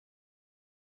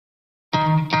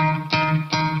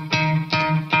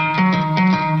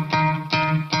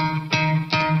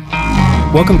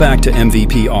Welcome back to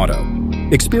MVP Auto.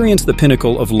 Experience the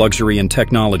pinnacle of luxury and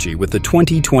technology with the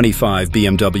 2025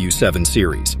 BMW 7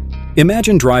 Series.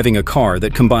 Imagine driving a car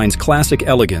that combines classic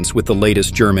elegance with the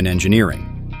latest German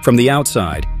engineering. From the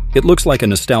outside, it looks like a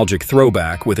nostalgic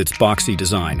throwback with its boxy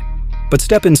design. But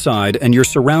step inside and you're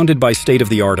surrounded by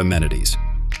state-of-the-art amenities.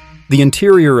 The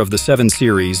interior of the 7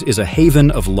 Series is a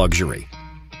haven of luxury.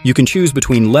 You can choose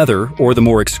between leather or the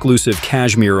more exclusive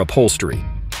cashmere upholstery.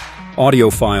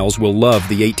 Audiophiles will love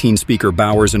the 18-speaker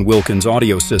Bowers Wilkins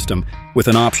audio system with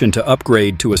an option to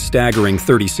upgrade to a staggering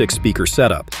 36-speaker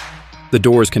setup. The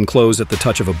doors can close at the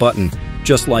touch of a button,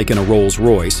 just like in a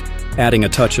Rolls-Royce, adding a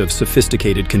touch of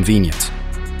sophisticated convenience.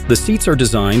 The seats are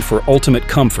designed for ultimate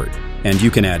comfort, and you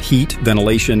can add heat,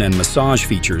 ventilation, and massage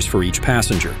features for each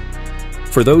passenger.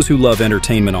 For those who love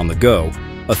entertainment on the go,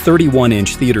 a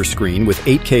 31-inch theater screen with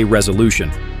 8K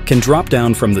resolution can drop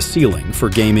down from the ceiling for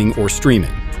gaming or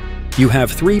streaming. You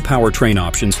have 3 powertrain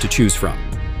options to choose from.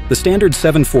 The standard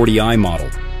 740i model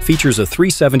features a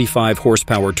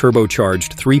 375-horsepower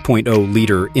turbocharged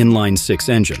 3.0-liter inline-6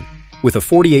 engine with a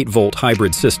 48-volt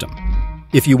hybrid system.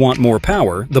 If you want more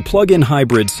power, the plug-in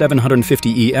hybrid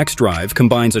 750e xDrive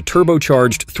combines a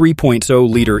turbocharged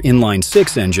 3.0-liter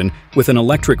inline-6 engine with an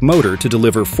electric motor to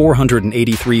deliver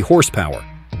 483 horsepower.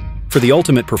 For the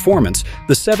ultimate performance,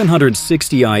 the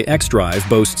 760i xDrive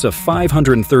boasts a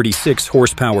 536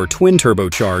 horsepower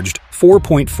twin-turbocharged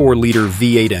 4.4-liter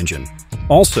V8 engine,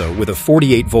 also with a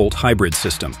 48-volt hybrid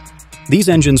system. These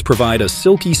engines provide a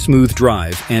silky smooth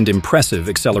drive and impressive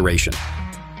acceleration.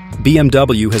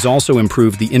 BMW has also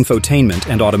improved the infotainment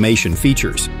and automation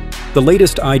features. The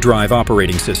latest iDrive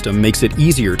operating system makes it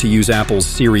easier to use Apple's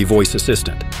Siri voice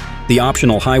assistant. The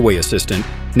optional highway assistant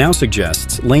now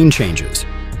suggests lane changes,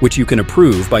 which you can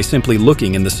approve by simply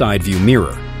looking in the side view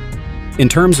mirror. In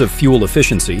terms of fuel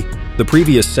efficiency, the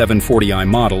previous 740i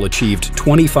model achieved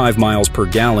 25 miles per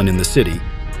gallon in the city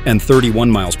and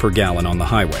 31 miles per gallon on the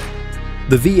highway.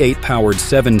 The V8-powered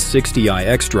 760i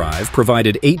xDrive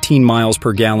provided 18 miles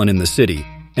per gallon in the city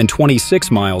and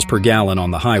 26 miles per gallon on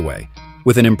the highway,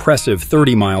 with an impressive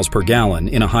 30 miles per gallon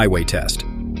in a highway test.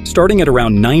 Starting at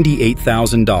around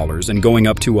 $98,000 and going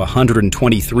up to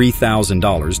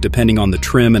 $123,000 depending on the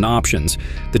trim and options,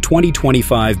 the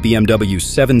 2025 BMW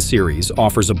 7 Series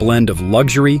offers a blend of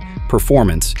luxury,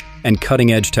 performance, and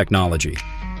cutting-edge technology.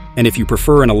 And if you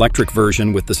prefer an electric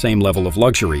version with the same level of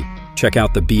luxury, check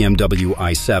out the BMW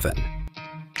i7.